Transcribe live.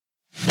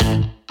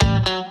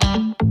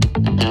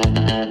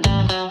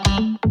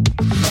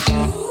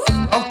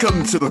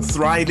Welcome to the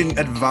Thriving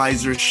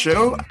Advisor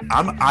Show.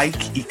 I'm Ike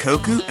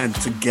Ikoku, and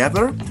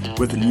together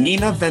with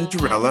Nina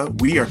Venturella,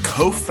 we are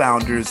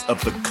co-founders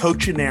of the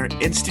Coachinaire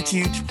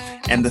Institute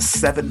and the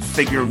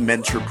Seven-Figure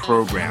Mentor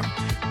Program.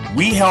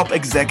 We help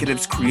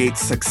executives create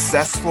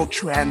successful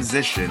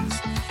transitions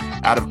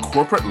out of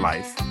corporate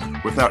life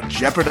without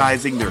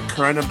jeopardizing their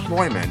current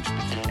employment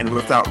and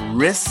without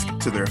risk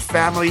to their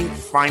family,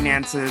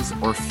 finances,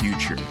 or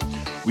future.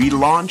 We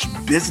launch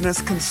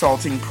business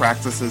consulting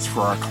practices for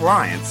our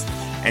clients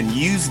and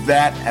use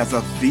that as a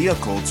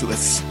vehicle to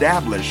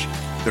establish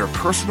their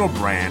personal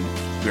brand,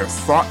 their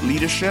thought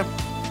leadership,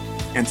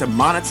 and to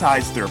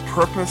monetize their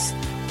purpose,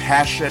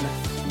 passion,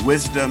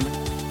 wisdom,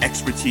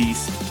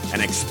 expertise,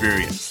 and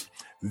experience.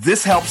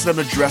 This helps them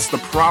address the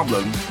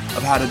problem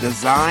of how to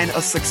design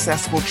a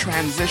successful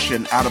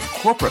transition out of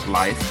corporate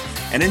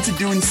life and into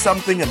doing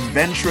something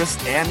adventurous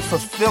and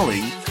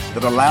fulfilling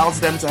that allows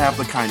them to have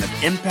the kind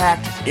of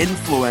impact,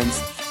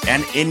 influence,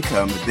 and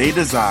income they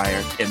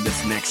desire in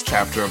this next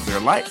chapter of their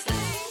life.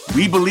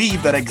 We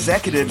believe that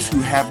executives who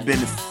have been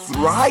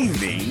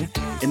thriving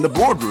in the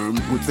boardroom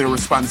with their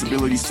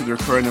responsibilities to their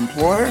current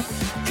employer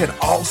can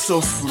also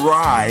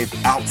thrive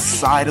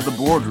outside of the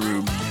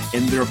boardroom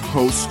in their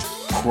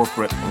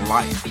post-corporate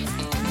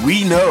life.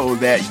 We know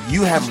that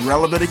you have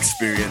relevant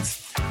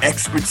experience,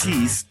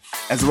 expertise,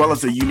 as well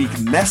as a unique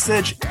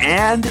message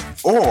and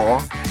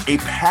or a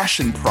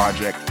passion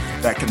project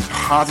that can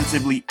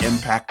positively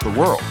impact the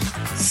world.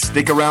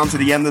 Stick around to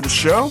the end of the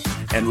show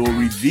and we'll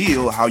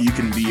reveal how you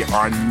can be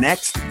our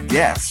next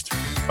guest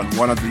on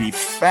one of the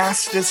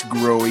fastest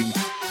growing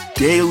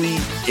daily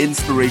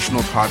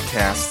inspirational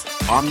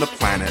podcasts on the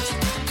planet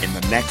in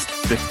the next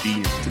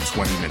 15 to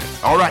 20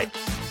 minutes. All right,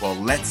 well,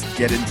 let's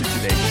get into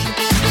today's show.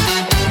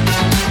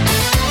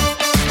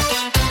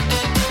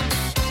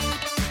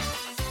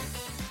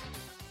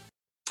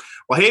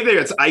 Well, hey there,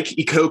 it's Ike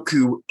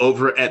Ikoku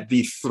over at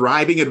the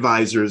Thriving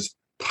Advisors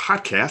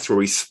podcast, where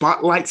we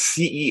spotlight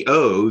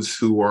CEOs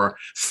who are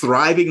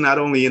thriving not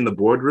only in the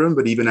boardroom,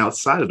 but even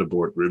outside of the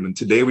boardroom. And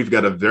today we've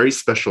got a very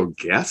special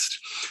guest,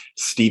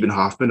 Stephen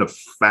Hoffman of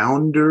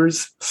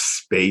Founders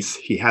Space.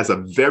 He has a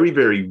very,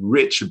 very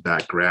rich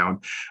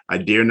background. I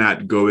dare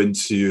not go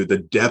into the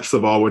depths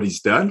of all what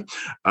he's done.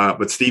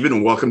 But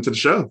Stephen, welcome to the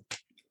show.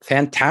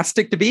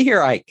 Fantastic to be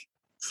here, Ike.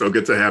 So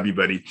good to have you,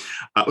 buddy.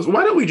 So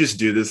why don't we just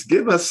do this?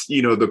 Give us,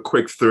 the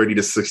quick 30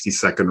 to 60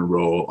 second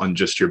roll on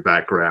just your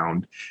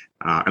background.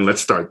 And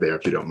let's start there,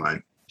 if you don't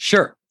mind.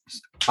 Sure.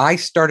 I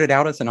started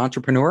out as an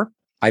entrepreneur.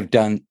 I've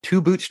done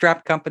 2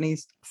 bootstrap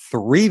companies,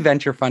 3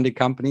 venture funded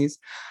companies.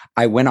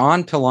 I went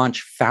on to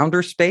launch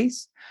Founders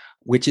Space,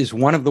 which is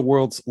one of the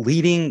world's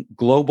leading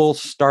global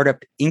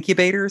startup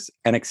incubators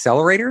and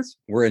accelerators.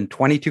 We're in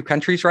 22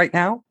 countries right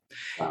now.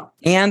 Wow.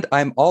 And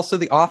I'm also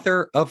the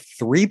author of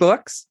 3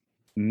 books.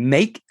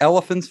 Make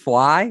Elephants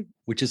Fly,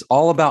 which is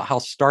all about how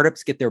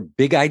startups get their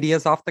big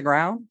ideas off the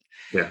ground.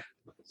 Yeah.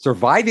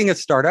 Surviving a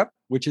Startup,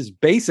 which is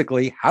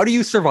basically how do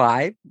you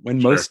survive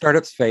when most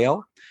startups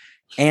fail?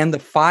 And The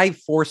 5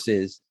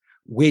 Forces,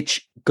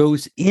 which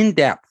goes in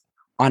depth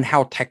on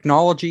how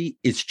technology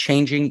is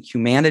changing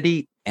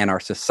humanity and our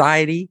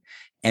society,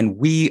 and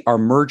we are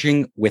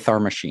merging with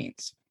our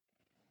machines.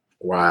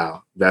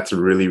 Wow, that's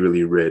really,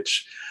 really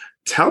rich.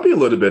 Tell me a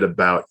little bit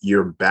about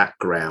your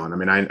background. I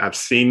mean, I've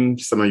seen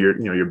some of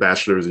your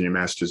bachelor's and your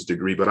master's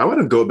degree, but I want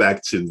to go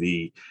back to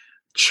the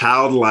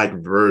childlike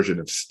version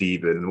of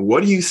Stephen.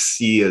 What do you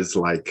see as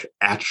like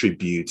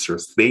attributes or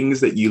things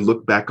that you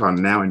look back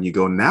on now and you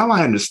go, now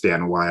I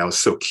understand why I was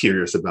so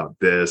curious about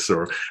this,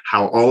 or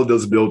how all of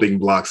those building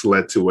blocks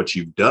led to what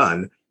you've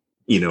done,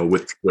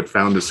 with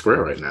Founders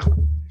Square right now?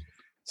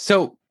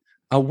 So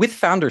with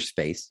Founders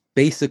Space,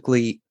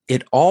 basically,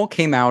 it all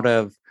came out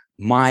of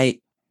my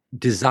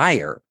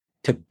desire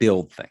to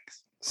build things.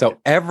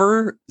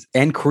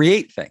 And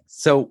create things.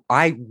 So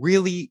I've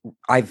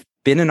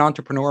been an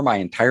entrepreneur my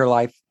entire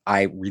life.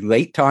 I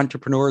relate to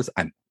entrepreneurs.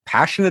 I'm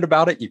passionate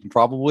about it. You can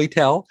probably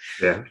tell.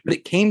 Yeah. But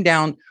it came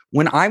down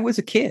when I was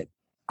a kid.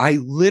 I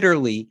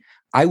was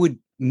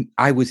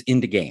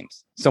into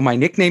games. So my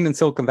nickname in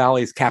Silicon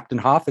Valley is Captain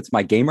Hoff. It's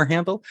my gamer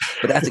handle.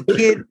 But as a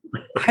kid,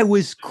 I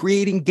was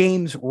creating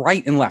games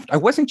right and left. I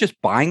wasn't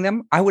just buying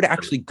them. I would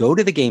actually go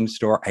to the game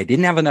store. I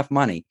didn't have enough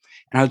money.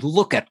 And I would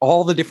look at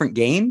all the different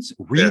games,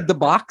 read the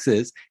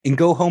boxes, and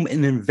go home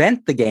and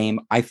invent the game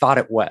I thought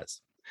it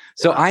was.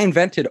 So I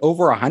invented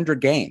over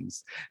 100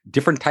 games,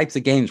 different types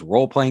of games,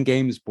 role-playing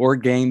games,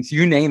 board games,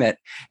 you name it,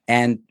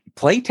 and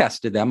play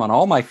tested them on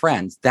all my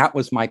friends. That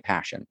was my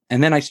passion.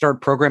 And then I started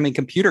programming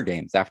computer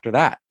games after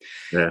that.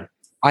 Yeah.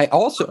 I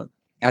also,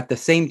 at the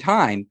same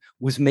time,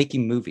 was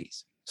making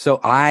movies. So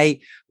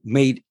I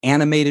made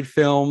animated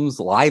films,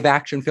 live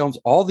action films,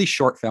 all these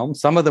short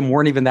films. Some of them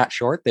weren't even that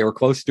short. They were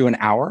close to an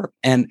hour.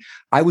 And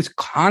I was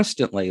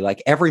constantly,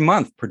 like every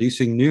month,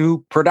 producing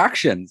new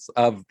productions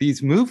of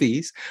these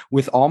movies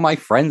with all my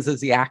friends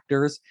as the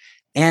actors.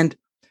 And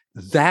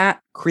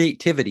that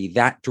creativity,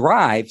 that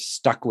drive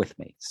stuck with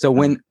me. So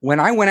when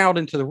I went out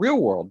into the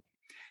real world,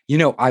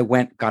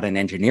 I got an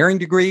engineering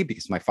degree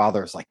because my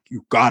father was like,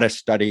 you got to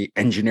study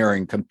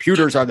engineering.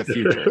 Computers are the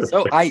future.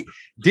 So I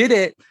did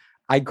it.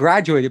 I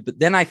graduated, but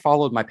then I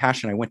followed my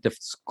passion. I went to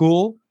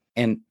school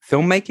in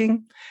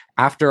filmmaking.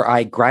 After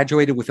I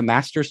graduated with a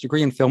master's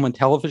degree in film and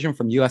television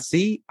from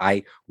USC,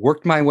 I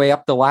worked my way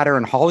up the ladder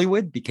in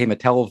Hollywood, became a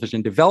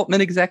television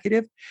development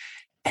executive.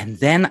 And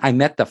then I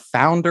met the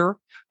founder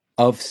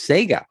of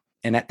Sega.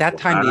 And at that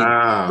time, they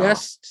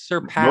just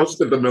surpassed. Most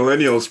of the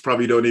millennials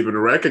probably don't even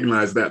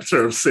recognize that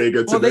term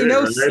Sega today. Well, they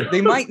know, right? They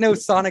might know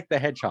Sonic the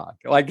Hedgehog.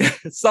 Like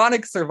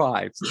Sonic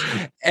survives.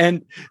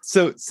 And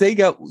so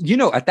Sega,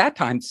 at that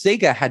time,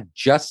 Sega had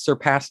just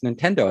surpassed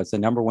Nintendo as the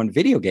number one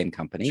video game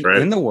company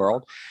in the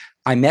world.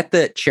 I met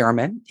the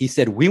chairman. He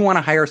said, we want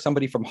to hire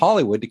somebody from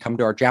Hollywood to come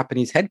to our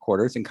Japanese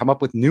headquarters and come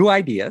up with new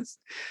ideas.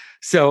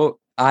 So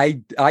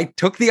I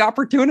took the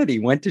opportunity,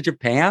 went to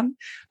Japan,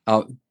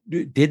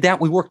 did that.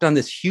 We worked on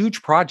this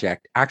huge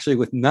project, actually,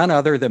 with none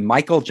other than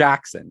Michael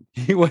Jackson.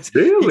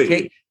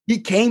 He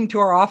came to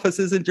our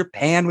offices in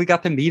Japan. We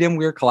got to meet him.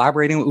 We were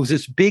collaborating. It was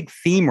this big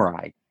theme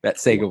ride that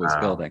Sega was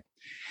building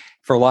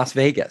for Las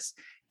Vegas.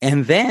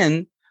 And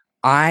then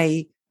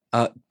I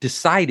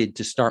decided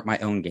to start my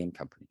own game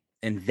company.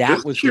 And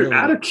that was really...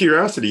 Out of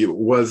curiosity,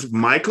 was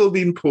Michael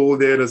being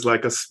pulled in as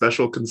like a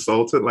special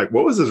consultant? Like,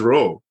 what was his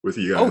role with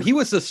you guys? Oh, he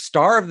was the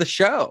star of the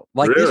show.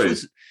 Like, really?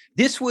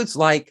 This was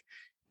like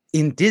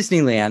in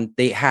Disneyland,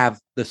 they have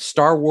the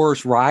Star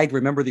Wars ride.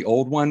 Remember the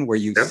old one where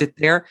you sit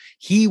there?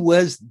 He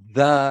was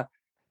the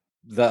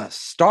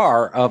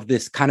star of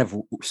this kind of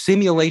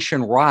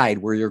simulation ride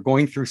where you're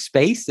going through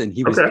space, and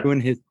he was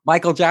doing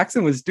Michael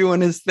Jackson was doing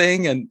his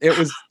thing, and it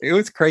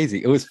was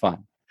crazy. It was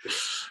fun.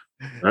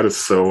 That is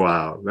so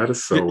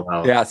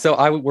wild. Yeah. So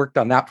I worked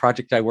on that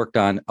project. I worked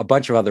on a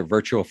bunch of other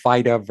Virtua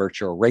Fighter,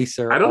 Virtua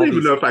Racer. I don't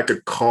even know if I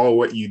could call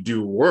what you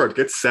do work.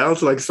 It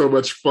sounds like so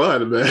much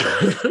fun,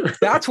 man.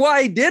 That's why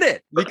I did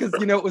it, because,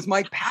 it was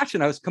my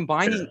passion. I was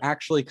combining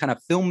actually kind of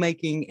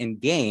filmmaking and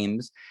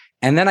games.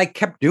 And then I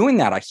kept doing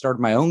that. I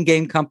started my own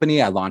game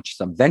company. I launched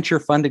some venture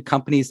funded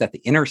companies at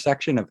the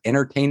intersection of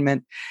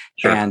entertainment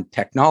and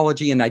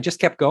technology. And I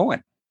just kept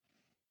going.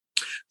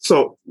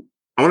 So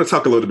I want to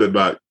talk a little bit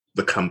about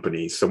the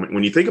company. So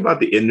when you think about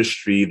the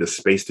industry, the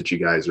space that you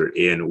guys are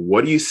in,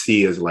 what do you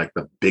see as like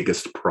the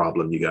biggest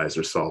problem you guys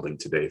are solving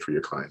today for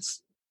your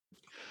clients?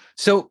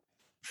 So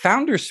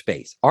founder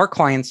space, our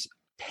clients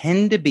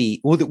tend to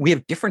be, we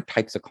have different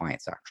types of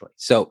clients actually.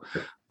 So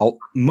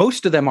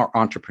most of them are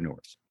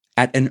entrepreneurs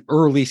at an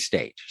early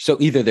stage. So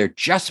either they're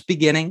just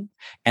beginning,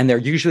 and they're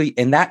usually,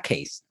 in that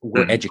case,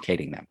 we're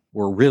educating them.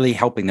 We're really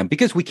helping them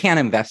because we can't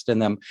invest in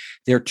them.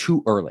 They're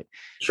too early.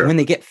 Sure. When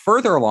they get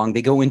further along,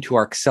 they go into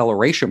our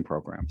acceleration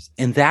programs.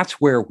 And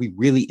that's where we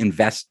really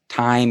invest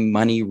time,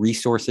 money,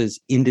 resources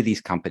into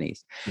these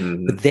companies.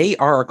 But they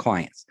are our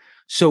clients.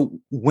 So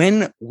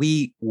when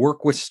we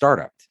work with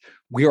startups,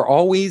 we are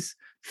always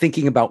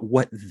thinking about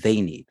what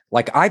they need.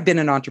 Like, I've been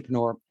an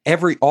entrepreneur.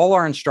 All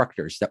our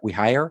instructors that we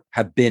hire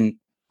have been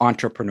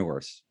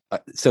entrepreneurs.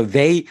 So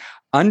they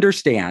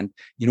understand,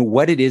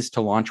 what it is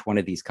to launch one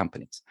of these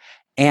companies.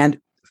 And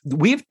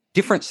we have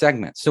different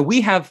segments. So we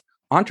have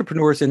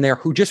entrepreneurs in there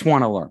who just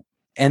want to learn.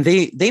 And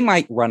they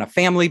might run a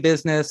family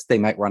business, they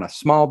might run a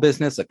small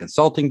business, a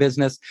consulting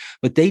business,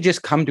 but they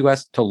just come to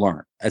us to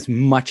learn as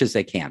much as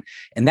they can.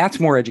 And that's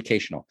more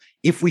educational.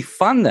 If we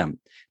fund them,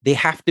 they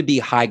have to be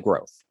high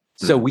growth.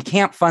 So we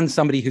can't fund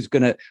somebody who's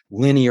going to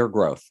linear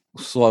growth,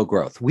 slow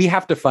growth. We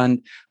have to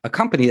fund a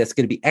company that's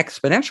going to be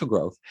exponential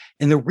growth.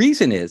 And the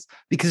reason is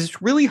because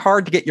it's really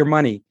hard to get your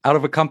money out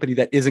of a company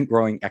that isn't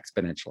growing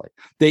exponentially.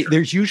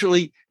 There's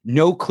usually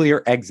no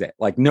clear exit,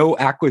 like no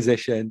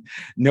acquisition,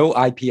 no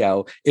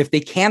IPO. If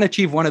they can't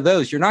achieve one of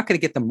those, you're not going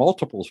to get the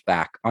multiples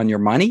back on your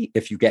money,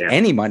 if you get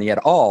any money at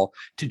all,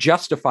 to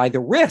justify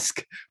the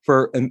risk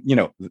for,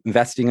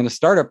 investing in a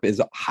startup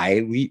is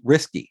highly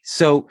risky.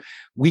 So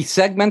we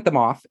segment them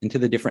off into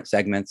the different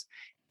segments.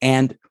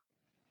 And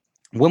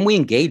when we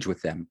engage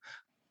with them,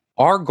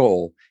 our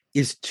goal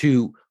is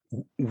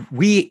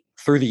we,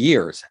 through the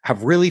years,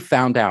 have really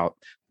found out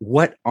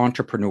what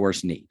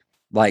entrepreneurs need.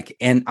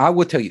 And I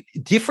will tell you,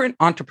 different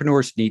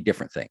entrepreneurs need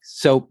different things.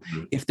 So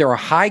if they're a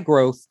high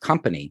growth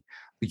company,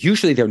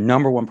 usually their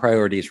number one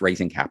priority is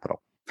raising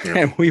capital. Yeah.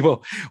 And we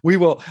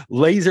will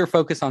laser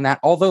focus on that.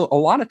 Although a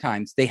lot of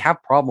times they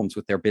have problems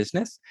with their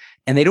business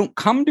and they don't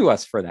come to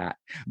us for that.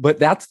 But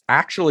that's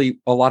actually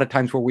a lot of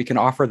times where we can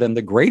offer them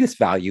the greatest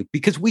value,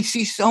 because we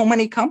see so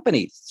many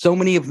companies, so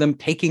many of them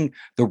taking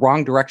the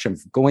wrong direction,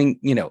 going,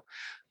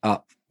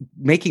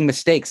 making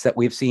mistakes that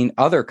we've seen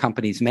other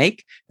companies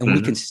make, and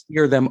we can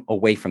steer them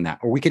away from that.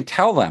 Or we can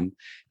tell them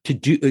to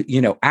do,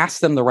 ask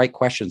them the right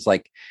questions,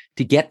 like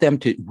to get them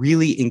to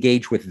really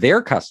engage with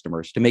their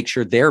customers to make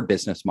sure their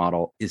business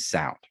model is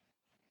sound.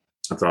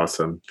 That's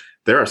awesome.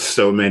 There are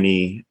so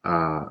many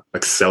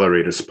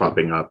accelerators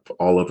popping up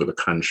all over the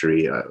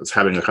country. I was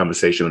having a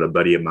conversation with a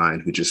buddy of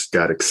mine who just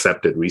got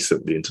accepted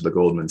recently into the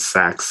Goldman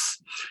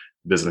Sachs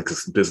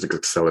Business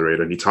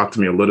Accelerator, and he talked to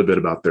me a little bit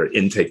about their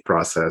intake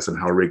process and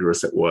how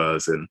rigorous it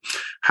was, and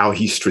how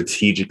he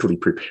strategically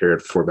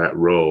prepared for that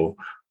role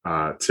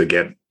to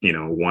get,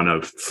 one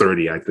of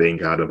 30, I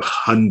think, out of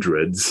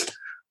hundreds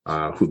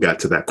who got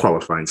to that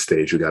qualifying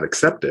stage, who got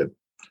accepted.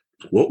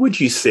 What would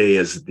you say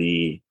is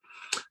the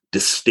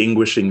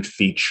distinguishing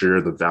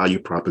feature, the value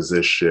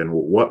proposition?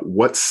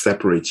 What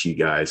separates you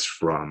guys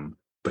from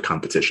the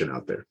competition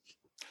out there?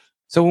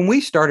 So when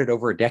we started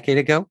over a decade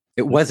ago,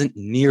 it wasn't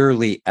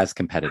nearly as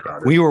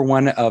competitive. We were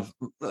one of,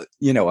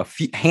 a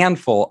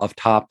handful of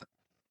top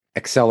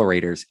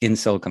accelerators in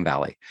Silicon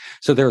Vally.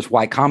 So there's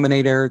Y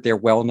Combinator, they're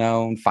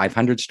well-known,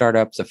 500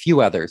 startups, a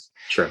few others.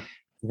 Sure.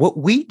 What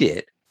we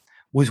did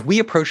was we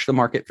approached the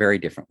market very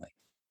differently.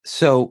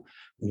 So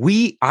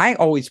I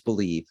always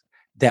believe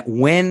that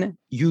when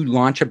you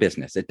launch a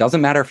business, it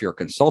doesn't matter if you're a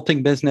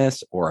consulting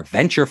business or a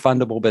venture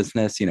fundable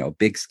business, a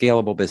big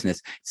scalable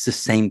business, it's the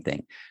same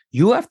thing.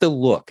 You have to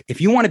look, if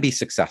you want to be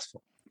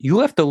successful, you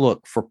have to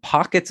look for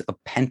pockets of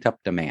pent-up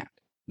demand,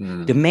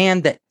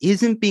 demand that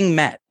isn't being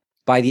met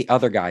by the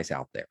other guys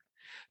out there.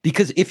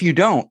 Because if you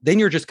don't, then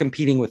you're just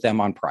competing with them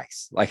on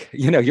price. Like,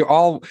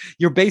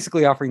 you're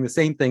basically offering the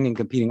same thing and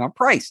competing on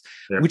price,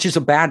 which is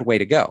a bad way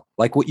to go.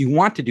 Like, what you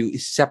want to do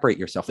is separate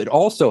yourself. It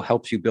also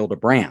helps you build a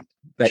brand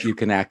that you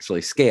can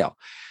actually scale.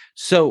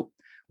 So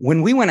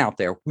when we went out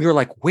there, we were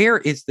like, where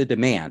is the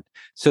demand?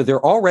 So there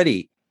are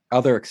already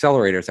other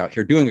accelerators out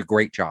here doing a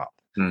great job,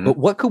 but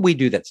what could we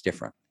do that's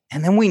different?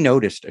 And then we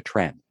noticed a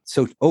trend.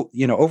 So,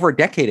 over a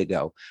decade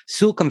ago,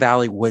 Silicon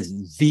Valley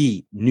was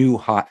the new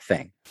hot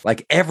thing.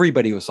 Like,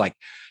 everybody was like,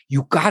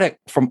 you got it.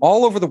 From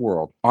all over the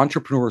world,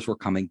 entrepreneurs were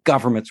coming,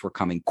 governments were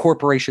coming,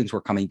 corporations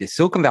were coming to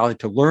Silicon Valley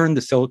to learn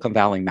the Silicon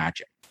Valley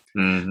magic.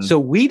 So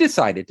we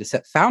decided to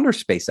set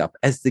Founderspace up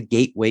as the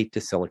gateway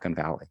to Silicon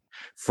Valley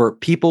for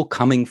people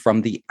coming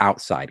from the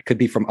outside. It could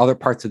be from other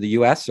parts of the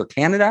US or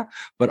Canada,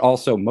 but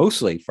also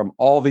mostly from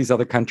all these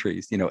other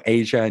countries,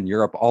 Asia and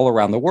Europe, all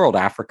around the world,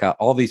 Africa,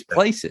 all these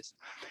places.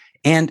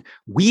 And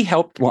we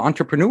helped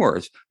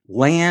entrepreneurs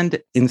land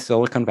in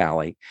Silicon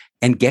Valley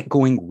and get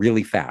going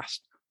really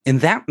fast. And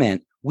that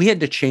meant we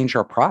had to change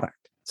our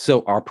product.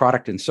 So our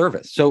product and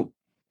service. So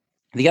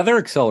the other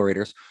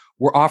accelerators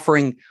were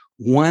offering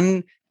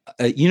one,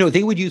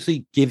 they would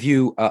usually give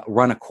you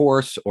run a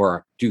course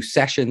or do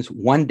sessions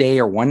one day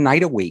or one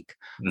night a week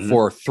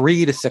for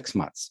 3 to 6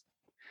 months.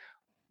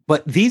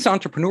 But these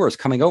entrepreneurs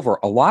coming over,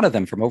 a lot of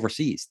them from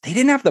overseas, they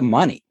didn't have the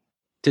money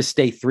to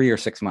stay 3 or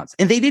 6 months.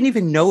 And they didn't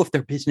even know if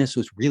their business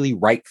was really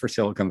right for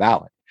Silicon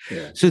Valley.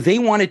 Yeah. So they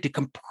wanted to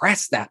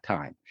compress that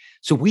time.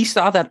 So we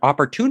saw that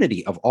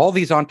opportunity of all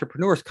these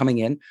entrepreneurs coming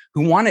in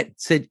who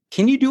said,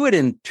 can you do it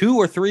in 2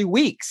 or 3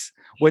 weeks?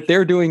 What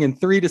they're doing in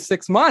 3 to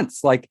 6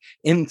 months,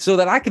 and so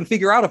that I can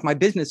figure out if my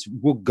business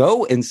will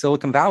go in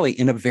Silicon Valley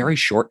in a very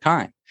short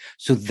time.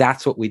 So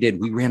that's what we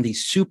did. We ran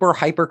these super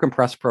hyper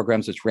compressed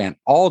programs which ran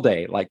all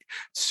day, like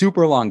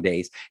super long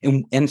days.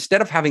 And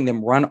instead of having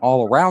them run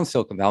all around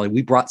Silicon Valley,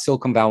 we brought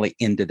Silicon Valley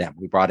into them.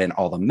 We brought in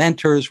all the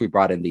mentors, we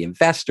brought in the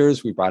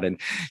investors, we brought in,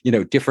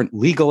 different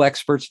legal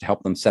experts to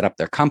help them set up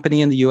their company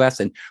in the US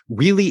and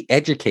really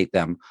educate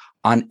them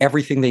on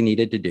everything they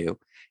needed to do.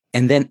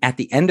 And then at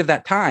the end of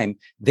that time,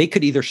 they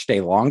could either stay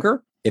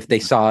longer if they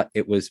saw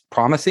it was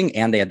promising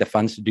and they had the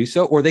funds to do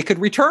so, or they could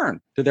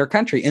return to their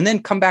country and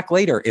then come back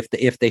later if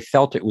they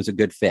felt it was a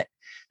good fit.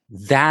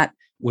 That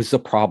was the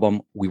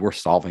problem we were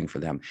solving for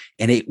them.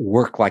 And it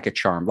worked like a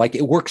charm. Like,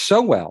 it worked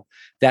so well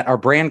that our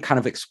brand kind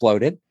of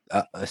exploded,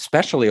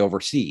 especially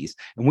overseas.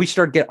 And we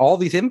started to get all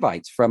these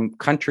invites from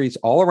countries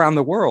all around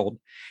the world.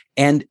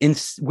 And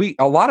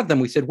a lot of them,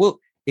 we said, well,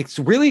 it's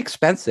really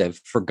expensive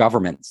for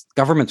governments.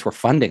 Governments were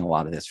funding a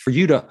lot of this. For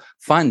you to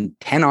fund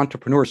 10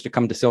 entrepreneurs to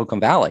come to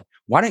Silicon Valley,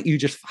 why don't you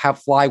just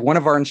fly one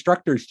of our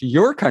instructors to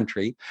your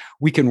country?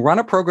 We can run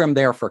a program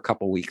there for a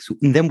couple of weeks,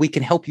 and then we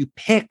can help you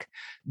pick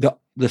the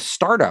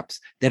startups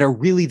that are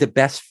really the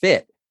best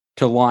fit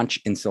to launch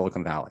in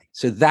Silicon Valley.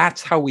 So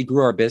that's how we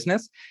grew our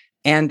business.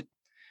 And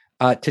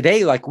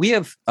today, we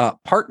have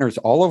partners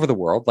all over the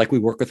world. We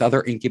work with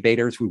other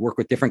incubators. We work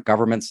with different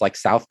governments like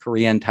South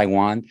Korea and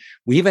Taiwan.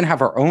 We even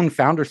have our own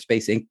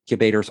Founderspace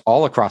incubators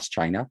all across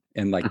China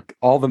and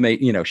all the,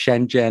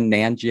 Shenzhen,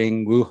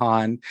 Nanjing,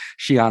 Wuhan,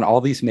 Xi'an, all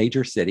these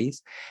major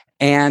cities.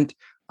 And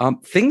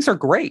things are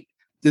great.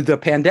 The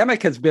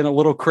pandemic has been a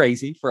little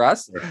crazy for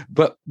us,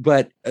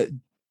 but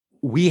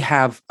we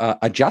have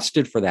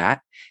adjusted for that.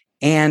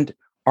 And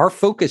our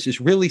focus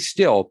is really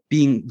still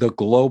being the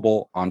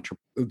global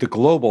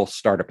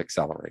startup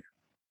accelerator.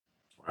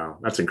 Wow,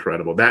 that's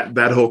incredible.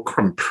 That whole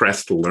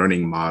compressed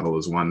learning model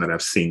is one that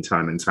I've seen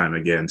time and time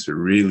again to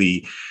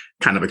really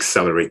kind of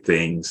accelerate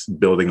things,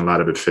 building a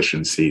lot of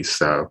efficiency.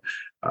 So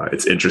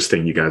it's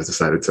interesting you guys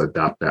decided to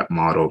adopt that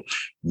model.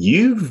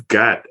 You've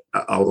got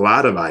a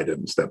lot of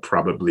items that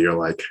probably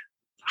are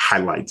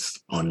highlights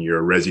on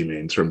your resume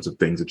in terms of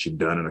things that you've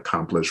done and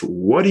accomplished.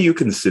 What do you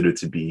consider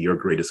to be your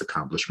greatest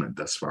accomplishment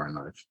thus far in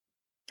life?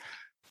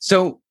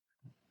 So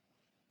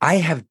I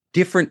have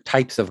different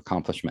types of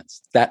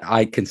accomplishments that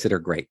I consider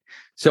great.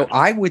 So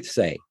I would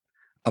say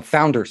a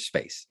founder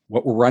space,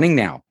 what we're running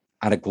now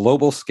on a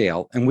global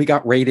scale. And we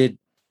got rated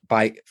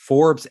by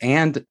Forbes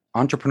and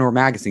Entrepreneur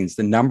magazines,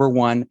 the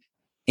 #1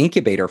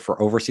 incubator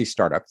for overseas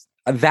startups.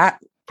 That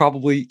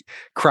probably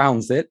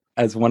crowns it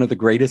as one of the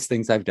greatest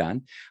things I've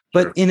done.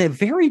 But Sure. in a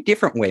very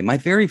different way, my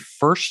very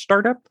first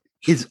startup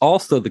is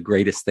also the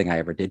greatest thing I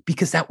ever did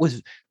because that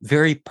was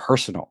very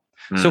personal.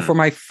 So for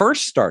my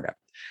first startup,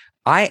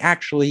 I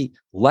actually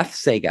left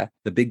Sega,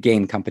 the big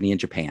game company in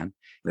Japan,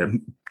 Yep.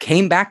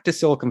 came back to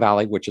Silicon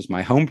Valley, which is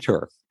my home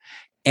turf.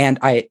 And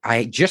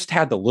I just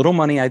had the little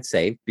money I'd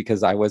saved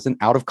because I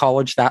wasn't out of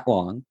college that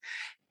long.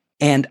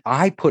 And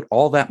I put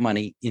all that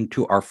money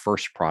into our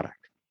first product.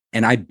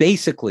 And I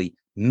basically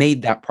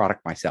made that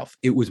product myself.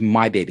 It was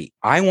my baby.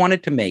 I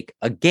wanted to make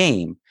a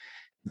game,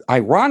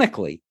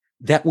 ironically,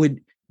 that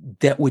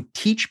would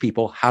teach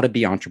people how to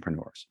be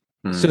entrepreneurs.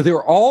 So there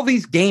are all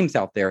these games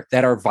out there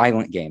that are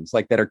violent games,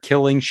 like that are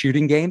killing,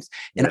 shooting games.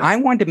 And I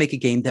wanted to make a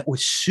game that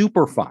was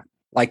super fun,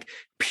 like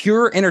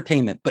pure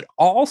entertainment, but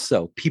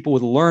also people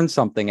would learn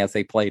something as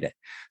they played it.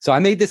 So I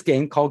made this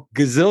game called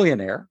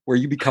Gazillionaire, where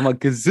you become a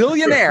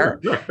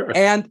gazillionaire.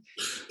 And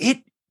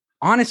it,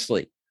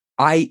 honestly,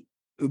 I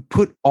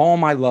put all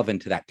my love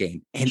into that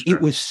game. And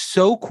it was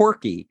so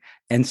quirky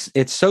and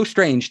it's so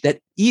strange that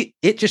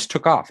it just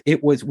took off.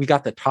 We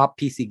got the top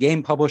PC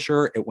game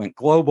publisher. It went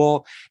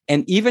global.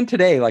 And even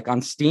today, like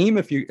on Steam,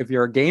 if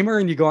you're a gamer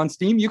and you go on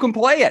Steam, you can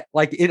play it.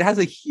 Like it has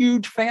a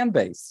huge fan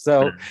base.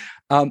 So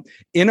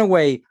in a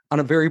way, on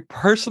a very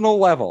personal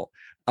level,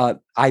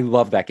 I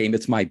love that game.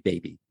 It's my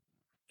baby.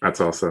 That's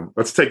awesome.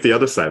 Let's take the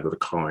other side of the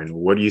coin.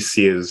 What do you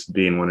see as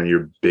being one of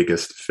your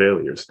biggest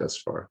failures thus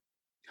far?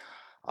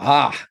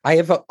 I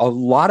have a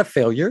lot of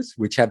failures,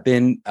 which have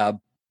been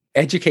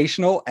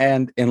educational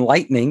and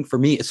enlightening for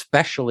me,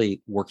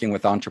 especially working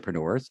with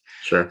entrepreneurs.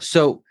 Sure.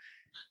 So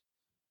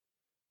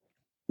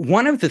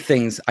one of the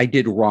things I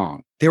did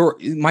wrong,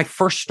 my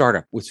first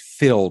startup was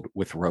filled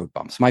with road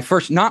bumps.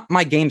 Not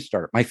my game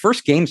startup. My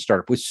first game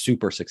startup was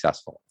super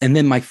successful. And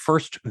then my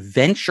first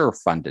venture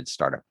funded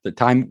startup,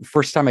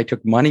 first time I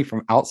took money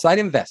from outside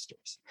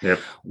investors,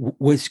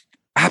 was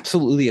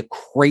absolutely a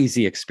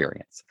crazy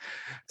experience.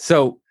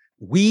 So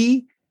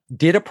we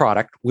did a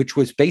product which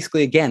was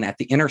basically, again, at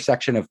the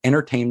intersection of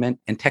entertainment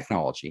and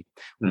technology.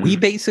 We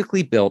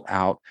basically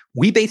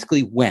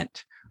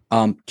went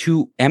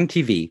to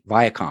MTV,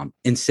 Viacom,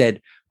 and said,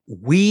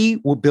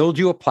 we will build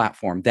you a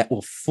platform that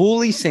will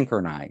fully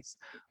synchronize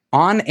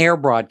on-air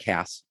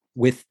broadcasts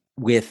with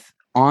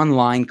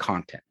online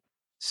content.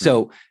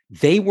 So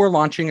they were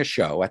launching a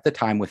show at the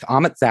time with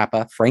Amit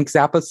Zappa, Frank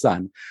Zappa's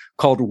son,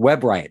 called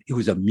Web Riot. It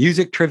was a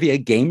music trivia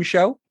game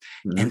show,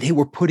 and they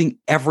were putting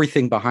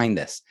everything behind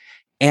this.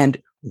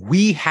 And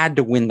we had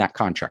to win that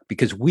contract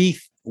because we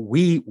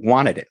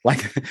wanted it.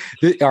 Like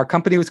our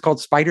company was called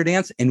Spider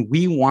Dance, and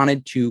we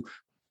wanted to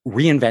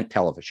reinvent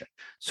television.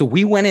 So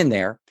we went in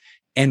there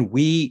and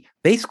we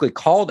basically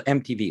called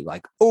MTV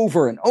like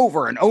over and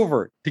over and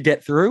over to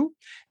get through,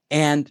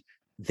 and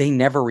they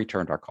never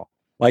returned our call.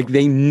 Like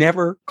they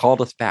never called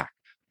us back.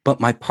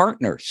 But my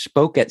partner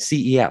spoke at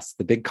CES,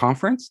 the big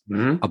conference,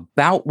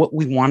 about what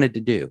we wanted to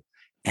do.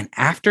 And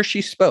after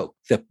she spoke,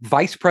 the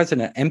vice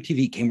president of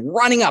MTV came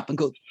running up and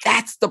goes,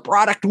 that's the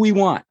product we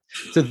want.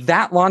 So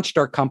that launched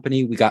our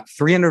company. We got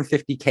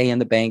 $350K in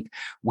the bank.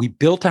 We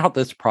built out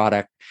this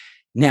product.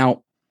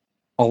 Now,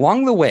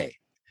 along the way,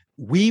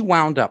 we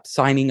wound up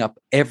signing up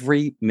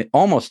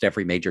almost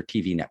every major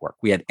TV network.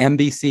 We had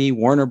NBC,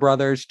 Warner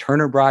Brothers,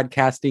 Turner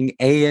Broadcasting,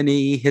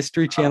 A&E,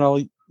 History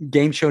Channel,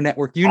 Game Show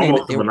Network, you name it.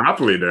 Almost a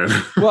monopoly then.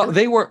 Well,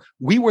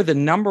 we were the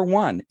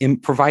 #1 in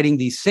providing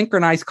these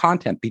synchronized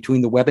content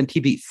between the web and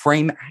TV,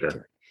 frame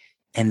accurate.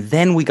 And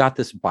then we got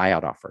this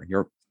buyout offer.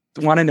 You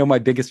want to know my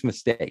biggest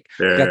mistake?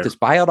 We got this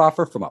buyout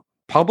offer from a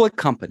public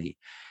company.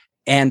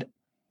 And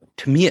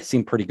to me, it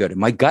seemed pretty good. And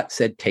my gut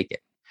said, take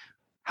it.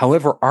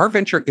 However,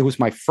 it was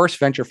my first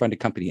venture funded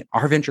company, and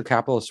our venture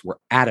capitalists were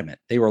adamant.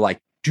 They were like,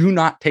 do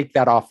not take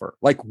that offer.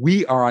 Like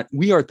we are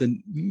the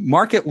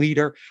market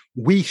leader.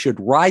 We should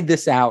ride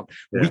this out.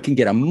 We can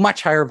get a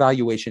much higher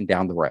valuation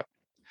down the road.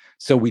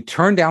 So we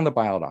turned down the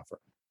buyout offer.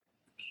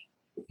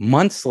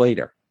 Months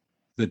later,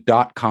 the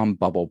dot-com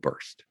bubble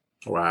burst.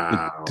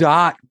 Wow. The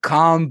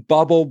dot-com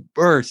bubble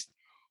burst.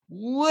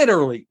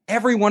 Literally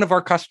every one of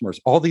our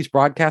customers, all these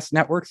broadcast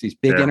networks, these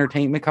big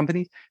entertainment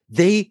companies,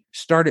 they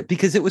started,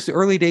 because it was the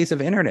early days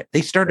of internet,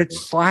 they started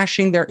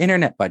slashing their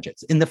internet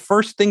budgets. And the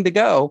first thing to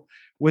go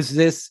was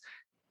this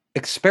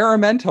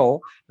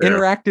experimental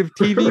interactive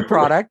TV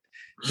product.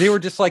 They were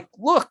just like,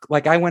 look,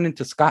 like I went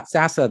into Scott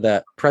Sassa,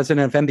 the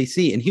president of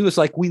NBC, and he was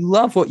like, we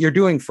love what you're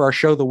doing for our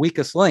show, The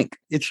Weakest Link.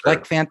 It's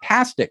like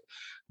fantastic,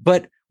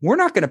 but we're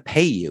not going to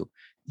pay you.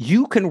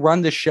 You can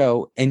run the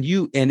show, and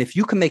if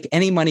you can make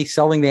any money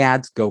selling the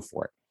ads, go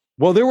for it.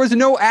 Well, there was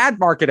no ad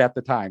market at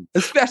the time,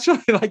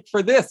 especially like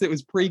for this. It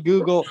was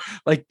pre-Google,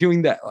 like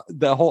doing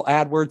the whole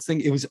AdWords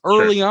thing. It was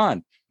early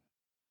on.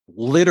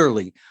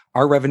 Literally,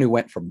 our revenue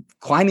went from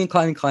climbing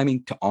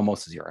to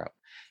almost zero.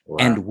 Wow.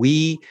 And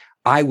we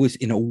I was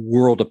in a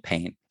world of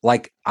pain.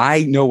 Like,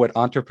 I know what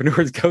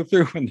entrepreneurs go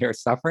through when they're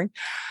suffering.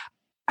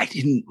 I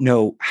didn't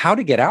know how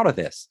to get out of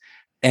this.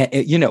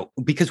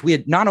 Because we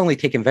had not only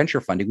taken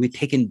venture funding, we'd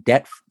taken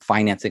debt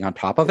financing on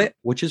top of it,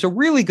 which is a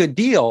really good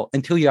deal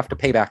until you have to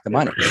pay back the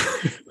money.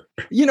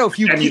 If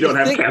you and you don't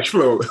have cash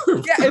flow.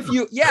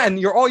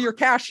 and all your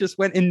cash just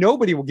went, and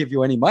nobody will give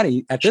you any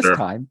money at this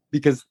time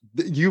because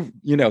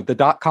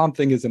the .com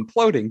thing is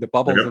imploding, the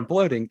bubble is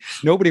imploding.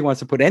 Nobody wants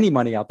to put any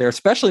money out there,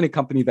 especially in a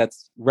company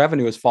that's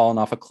revenue has fallen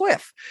off a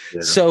cliff.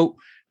 Yeah.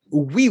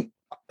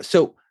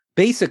 So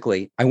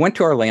basically, I went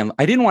to our landlord.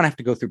 I didn't want to have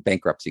to go through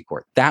bankruptcy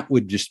court. That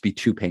would just be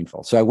too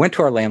painful. So I went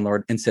to our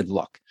landlord and said,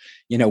 look,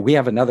 we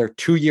have another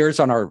 2 years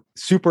on our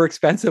super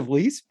expensive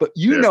lease, but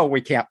we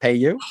can't pay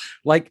you.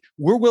 Like,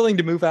 we're willing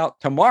to move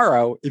out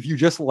tomorrow if you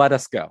just let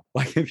us go.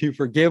 Like, if you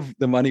forgive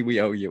the money we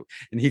owe you.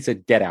 And he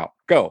said, get out,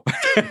 go.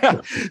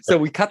 So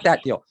we cut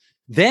that deal.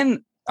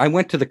 Then I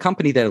went to the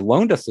company that had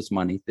loaned us this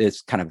money,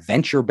 this kind of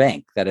venture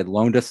bank that had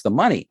loaned us the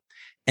money.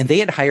 And they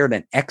had hired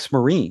an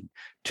ex-Marine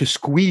to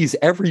squeeze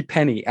every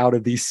penny out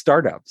of these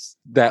startups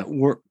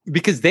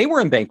because they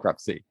were in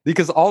bankruptcy,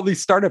 because all these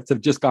startups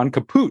have just gone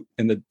kaput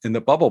in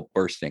the bubble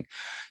bursting.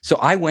 So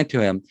I went to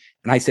him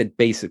and I said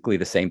basically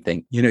the same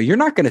thing.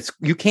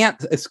 You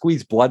can't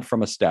squeeze blood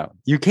from a stone.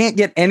 You can't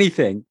get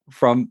anything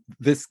from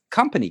this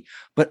company,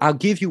 but I'll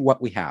give you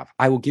what we have.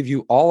 I will give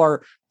you all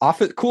our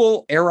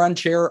cool Aeron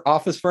chair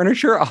office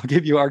furniture. I'll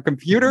give you our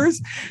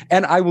computers,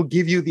 and I will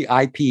give you the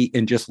IP,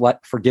 and just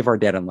forgive our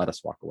debt and let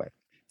us walk away.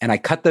 And I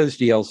cut those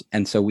deals,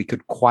 and so we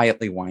could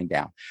quietly wind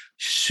down.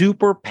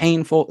 Super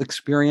painful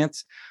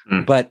experience,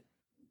 but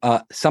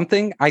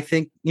something I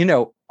think,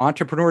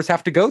 entrepreneurs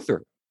have to go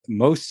through.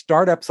 Most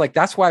startups,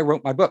 that's why I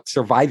wrote my book,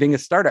 Surviving a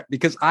Startup,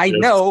 because I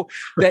know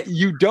that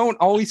you don't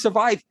always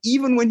survive,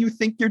 even when you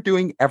think you're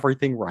doing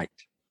everything right.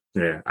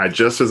 Yeah, I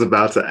just was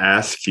about to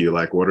ask you,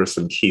 what are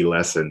some key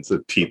lessons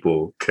that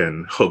people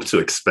can hope to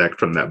expect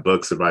from that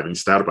book, Surviving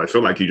Startup? I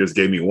feel like you just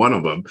gave me one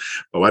of them,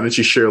 but why don't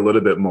you share a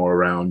little bit more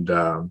around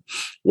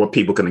what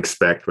people can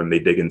expect when they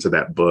dig into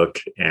that book,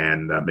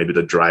 and maybe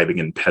the driving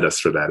impetus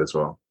for that as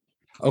well?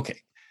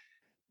 Okay.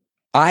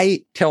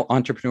 I tell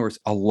entrepreneurs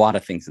a lot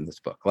of things in this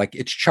book.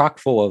 It's chock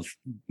full of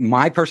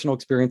my personal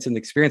experience and the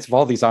experience of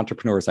all these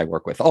entrepreneurs I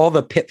work with, all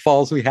the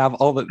pitfalls we have,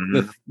 all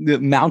the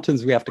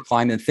mountains we have to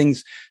climb, and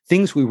things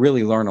we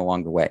really learn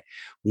along the way.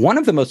 One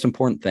of the most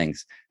important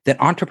things that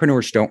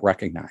entrepreneurs don't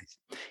recognize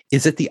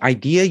is that the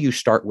idea you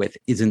start with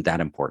isn't that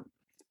important.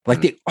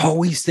 They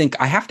always think,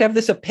 I have to have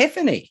this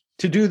epiphany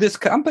to do this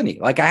company.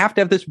 I have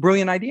to have this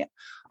brilliant idea.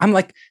 I'm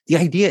like, the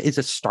idea is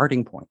a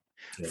starting point.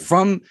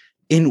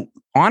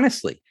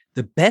 Honestly,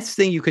 the best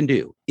thing you can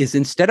do is,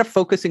 instead of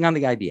focusing on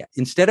the idea,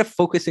 instead of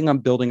focusing on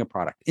building a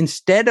product,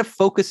 instead of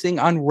focusing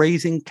on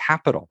raising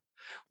capital,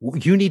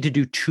 you need to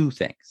do two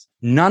things,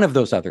 none of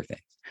those other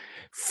things.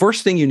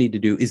 First thing you need to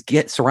do is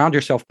surround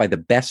yourself by the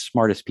best,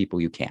 smartest people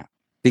you can.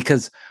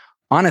 Because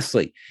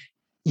honestly,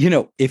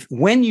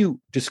 when you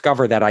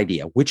discover that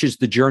idea, which is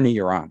the journey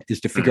you're on,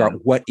 is to figure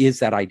out what is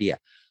that idea.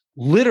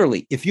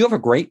 Literally, if you have a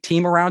great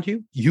team around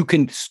you, you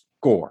can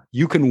score,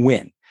 you can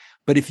win.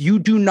 But if you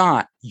do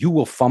not, you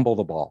will fumble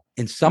the ball.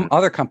 And some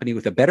other company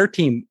with a better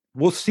team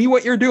will see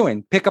what you're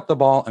doing, pick up the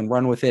ball and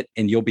run with it,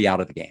 and you'll be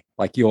out of the game.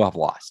 You'll have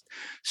lost.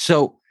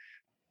 So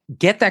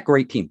get that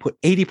great team. Put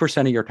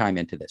 80% of your time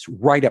into this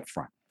right up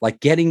front,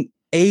 getting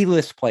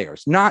A-list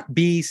players, not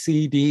B,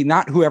 C, D,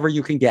 not whoever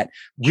you can get.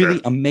 Really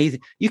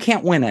amazing. You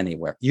can't win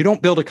anywhere. You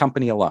don't build a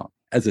company alone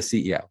as a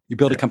CEO. You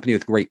build a company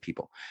with great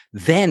people.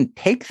 Then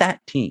take that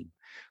team,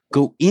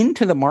 go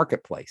into the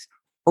marketplace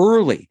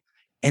early,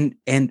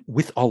 and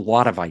with a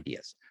lot of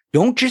ideas.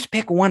 Don't just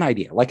pick one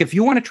idea. If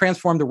you want to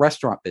transform the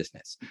restaurant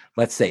business,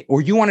 let's say,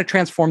 or you want to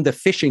transform the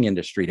fishing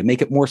industry to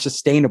make it more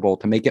sustainable,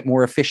 to make it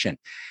more efficient,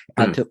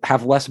 to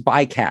have less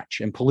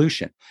bycatch and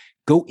pollution,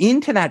 go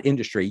into that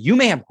industry. You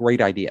may have great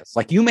ideas.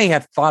 You may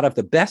have thought of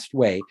the best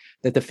way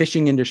that the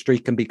fishing industry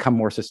can become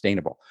more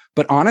sustainable.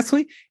 But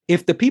honestly,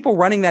 if the people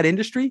running that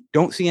industry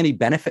don't see any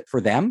benefit for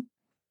them,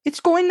 it's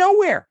going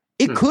nowhere.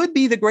 It could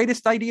be the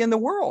greatest idea in the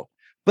world.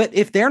 But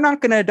if they're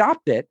not going to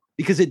adopt it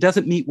because it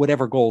doesn't meet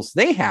whatever goals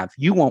they have,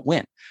 you won't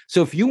win.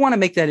 So if you want to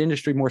make that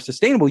industry more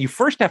sustainable, you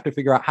first have to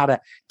figure out how to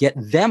get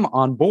them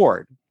on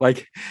board,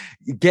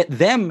 get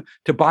them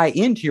to buy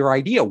into your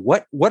idea.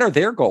 What are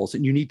their goals?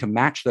 And you need to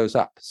match those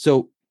up.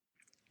 So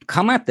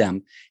come at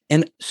them.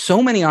 And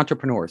so many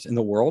entrepreneurs in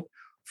the world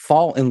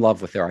fall in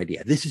love with their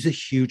idea. This is a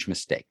huge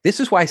mistake.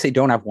 This is why I say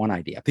don't have one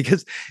idea,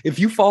 because if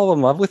you fall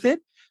in love with it,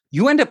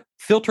 you end up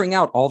filtering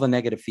out all the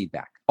negative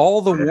feedback,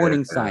 all the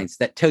warning signs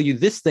that tell you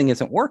this thing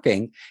isn't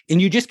working,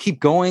 and you just keep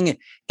going.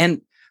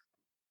 And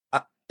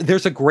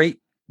there's a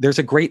great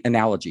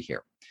analogy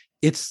here.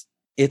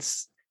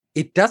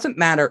 It doesn't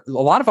matter. A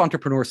lot of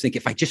entrepreneurs think,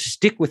 if I just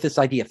stick with this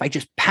idea, if I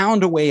just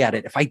pound away at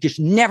it, if I just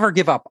never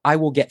give up, I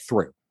will get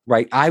through,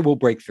 right? I will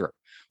break through.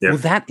 Well,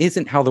 that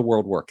isn't how the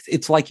world works.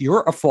 It's like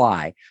you're a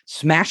fly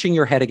smashing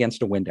your head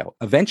against a window.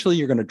 Eventually,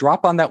 you're going to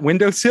drop on that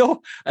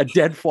windowsill, a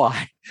dead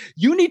fly.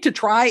 You need to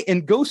try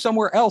and go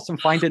somewhere else and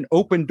find an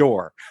open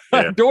door,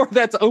 a door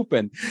that's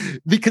open.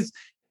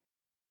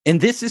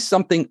 And this is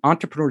something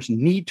entrepreneurs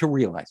need to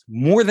realize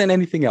more than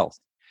anything else.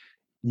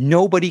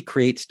 Nobody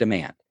creates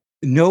demand.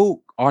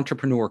 No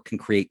entrepreneur can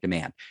create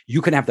demand.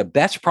 You can have the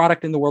best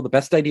product in the world, the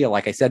best idea,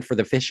 like I said, for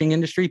the fishing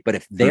industry. But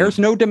if there's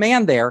no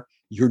demand there,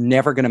 you're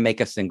never going to make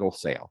a single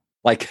sale.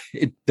 Like,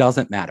 it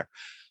doesn't matter.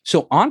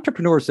 So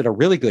entrepreneurs that are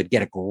really good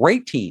get a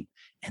great team,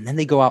 and then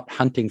they go out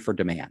hunting for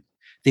demand.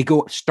 They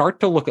go start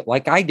to look at,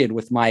 like I did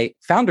with my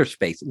founder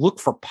space, look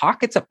for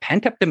pockets of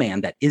pent-up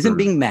demand that isn't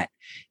being met.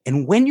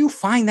 And when you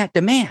find that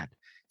demand,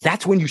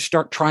 that's when you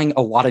start trying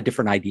a lot of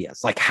different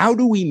ideas. Like, how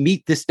do we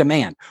meet this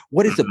demand?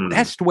 What is the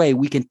best way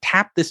we can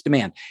tap this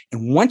demand?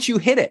 And once you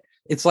hit it,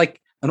 it's like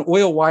an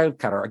oil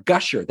wildcat or a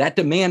gusher. That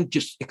demand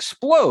just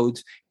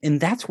explodes. And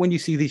that's when you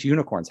see these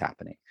unicorns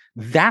happening.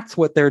 That's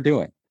what they're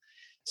doing.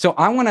 So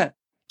I want to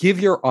give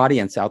your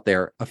audience out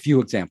there a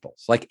few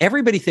examples. Like,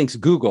 everybody thinks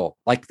Google,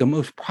 like the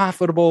most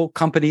profitable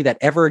company that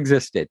ever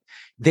existed,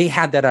 they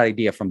had that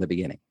idea from the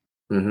beginning.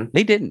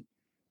 They didn't.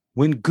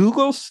 When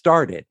Google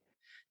started,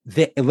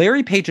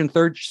 Larry Page and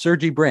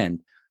Sergey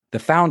Brin, the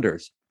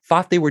founders,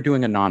 thought they were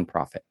doing a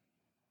nonprofit,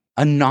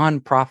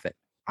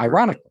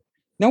 ironically.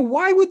 Now,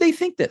 why would they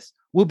think this?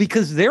 Well,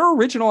 because their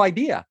original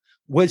idea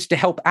was to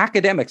help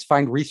academics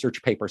find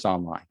research papers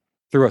online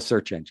through a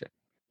search engine.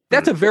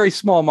 That's a very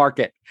small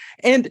market.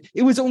 And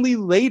it was only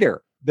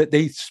later that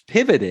they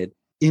pivoted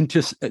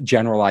into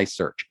generalized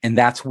search. And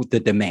that's what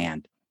the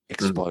demand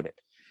exploded.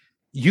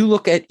 You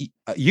look at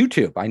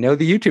YouTube. I know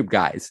the YouTube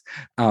guys.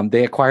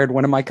 They acquired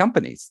one of my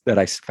companies that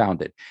I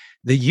founded.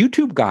 The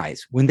YouTube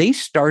guys, when they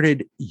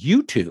started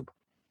YouTube,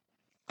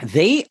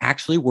 they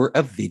actually were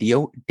a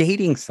video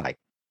dating site.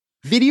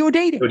 Video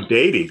dating.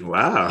 Dating.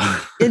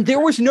 Wow. And there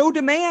was no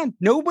demand.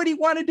 Nobody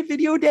wanted to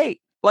video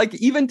date. Like,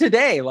 even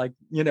today, like,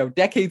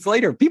 decades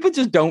later, people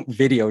just don't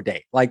video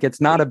date. Like,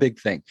 it's not a big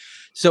thing.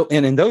 So,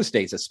 and in those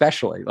days,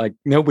 especially, like,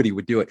 nobody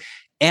would do it.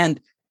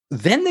 And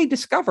then they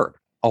discovered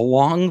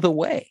along the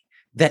way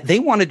that they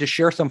wanted to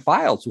share some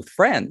files with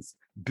friends,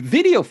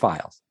 video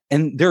files,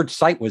 and their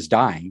site was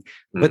dying.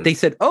 But they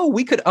said, oh,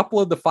 we could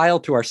upload the file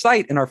to our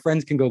site and our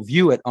friends can go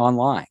view it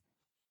online.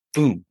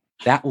 Boom.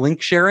 That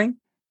link sharing,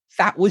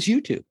 that was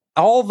YouTube.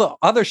 All the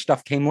other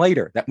stuff came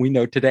later that we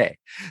know today.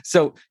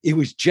 So it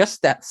was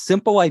just that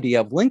simple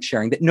idea of link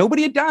sharing that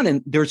nobody had done.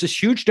 And there's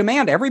this huge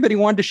demand. Everybody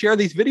wanted to share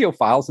these video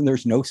files, and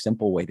there's no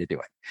simple way to do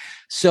it.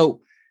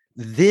 So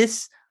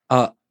this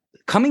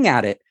coming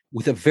at it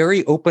with a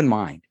very open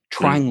mind,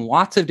 trying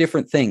lots of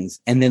different things,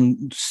 and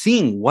then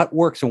seeing what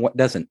works and what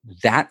doesn't,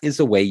 that is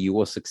the way you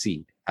will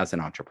succeed as an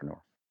entrepreneur.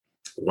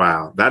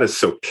 Wow, that is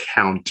so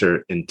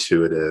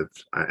counterintuitive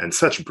and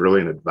such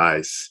brilliant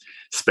advice.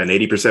 Spend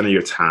 80% of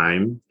your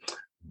time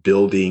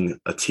building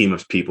a team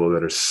of people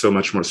that are so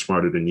much more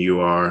smarter than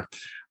you are.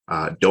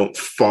 Don't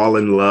fall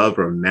in love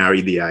or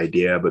marry the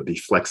idea, but be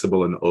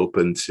flexible and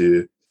open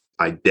to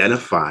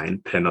identifying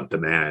pent-up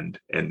demand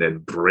and then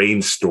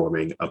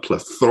brainstorming a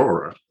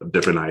plethora of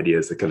different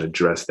ideas that can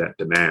address that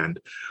demand.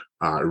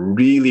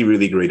 Really,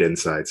 really great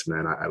insights,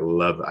 man.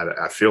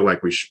 I feel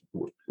like we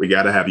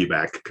got to have you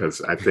back, because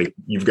I think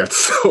you've got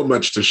so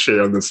much to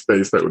share on this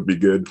space that would be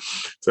good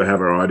to have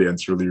our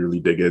audience really, really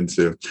dig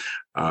into.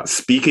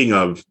 Speaking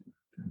of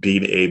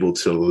being able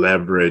to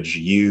leverage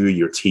you,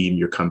 your team,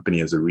 your company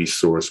as a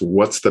resource,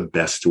 what's the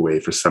best way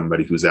for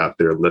somebody who's out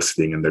there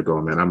listening and they're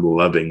going, man, I'm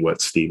loving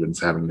what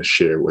Stephen's having to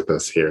share with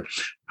us here.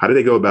 How do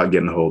they go about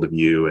getting a hold of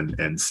you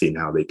and seeing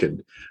how they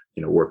can,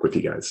 work with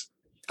you guys?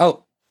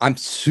 Oh, I'm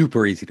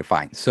super easy to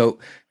find. So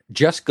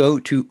just go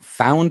to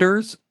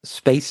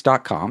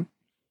founderspace.com.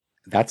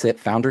 That's it,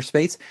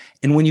 Founderspace.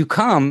 And when you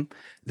come,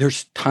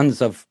 there's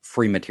tons of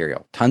free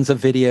material, tons of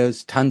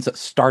videos, tons of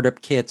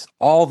startup kits,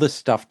 all this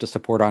stuff to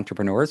support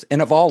entrepreneurs,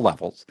 and of all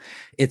levels.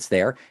 It's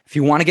there. If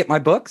you want to get my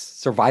books,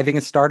 Surviving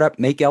a Startup,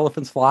 Make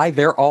Elephants Fly,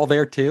 they're all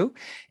there too.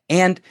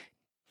 And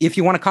if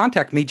you want to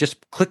contact me,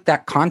 just click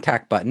that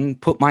contact button,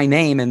 put my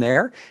name in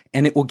there,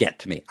 and it will get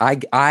to me.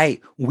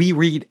 We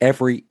read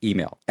every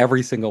email,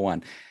 every single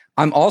one.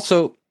 I'm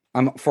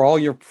for all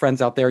your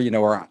friends out there,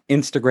 are on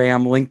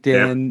Instagram,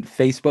 LinkedIn,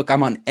 Facebook.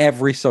 I'm on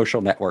every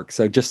social network.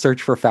 So just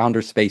search for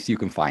Founderspace. You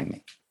can find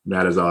me.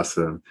 That is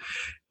awesome.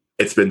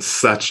 It's been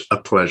such a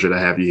pleasure to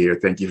have you here.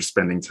 Thank you for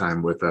spending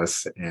time with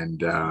us,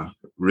 and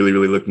really,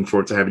 really looking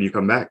forward to having you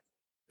come back.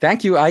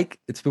 Thank you, Ike.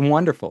 It's been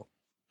wonderful.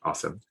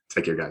 Awesome.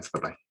 Take care, guys.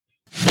 Bye-bye.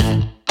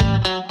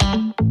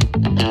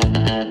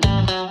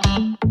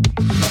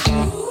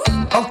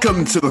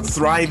 Welcome to the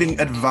Thriving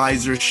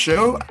Advisor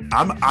Show.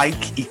 I'm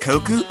Ike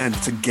Ikoku, and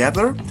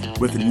together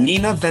with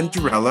Nina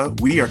Venturella,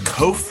 we are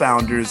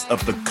co-founders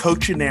of the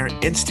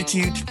Coachinaire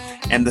Institute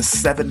and the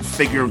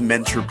 7-Figure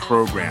Mentor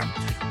Program.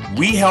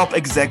 We help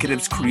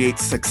executives create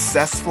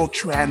successful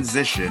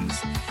transitions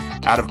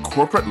out of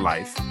corporate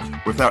life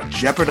without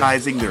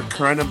jeopardizing their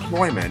current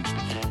employment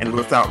and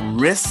without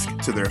risk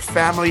to their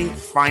family,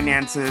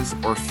 finances,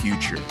 or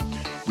future.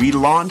 We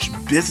launch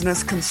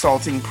business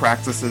consulting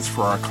practices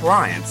for our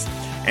clients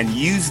and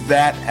use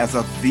that as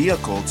a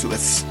vehicle to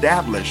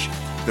establish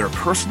their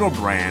personal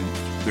brand,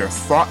 their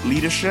thought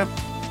leadership,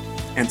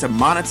 and to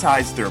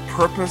monetize their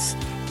purpose,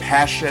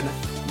 passion,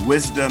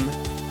 wisdom,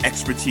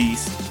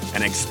 expertise,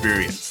 and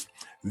experience.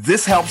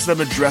 This helps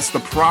them address the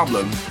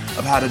problem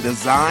of how to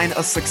design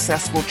a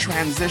successful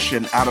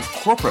transition out of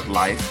corporate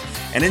life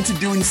and into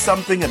doing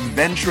something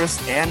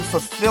adventurous and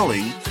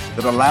fulfilling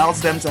that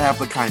allows them to have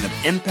the kind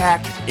of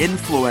impact,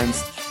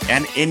 influence,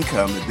 and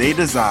income they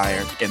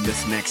desire in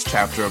this next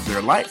chapter of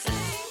their life.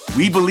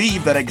 We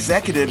believe that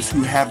executives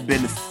who have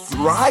been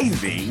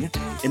thriving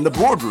in the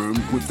boardroom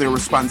with their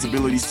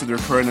responsibilities to their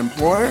current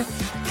employer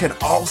can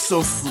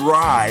also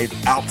thrive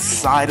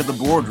outside of the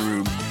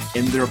boardroom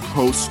in their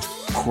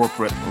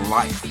post-corporate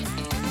life.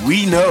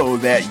 We know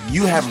that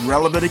you have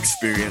relevant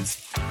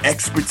experience,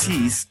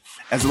 expertise,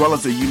 as well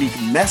as a unique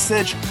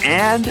message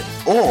and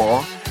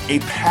or a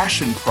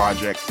passion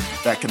project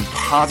that can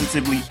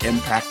positively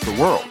impact the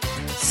world.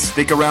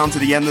 Stick around to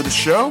the end of the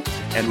show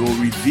and we'll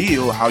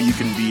reveal how you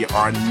can be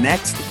our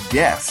next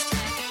guest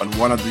on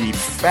one of the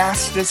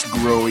fastest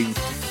growing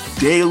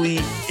daily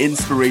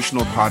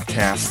inspirational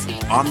podcasts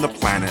on the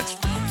planet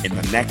in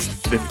the next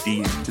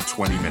 15 to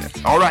 20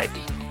 minutes. All right,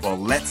 well,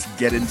 let's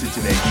get into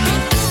today's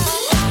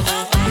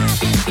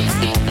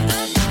show.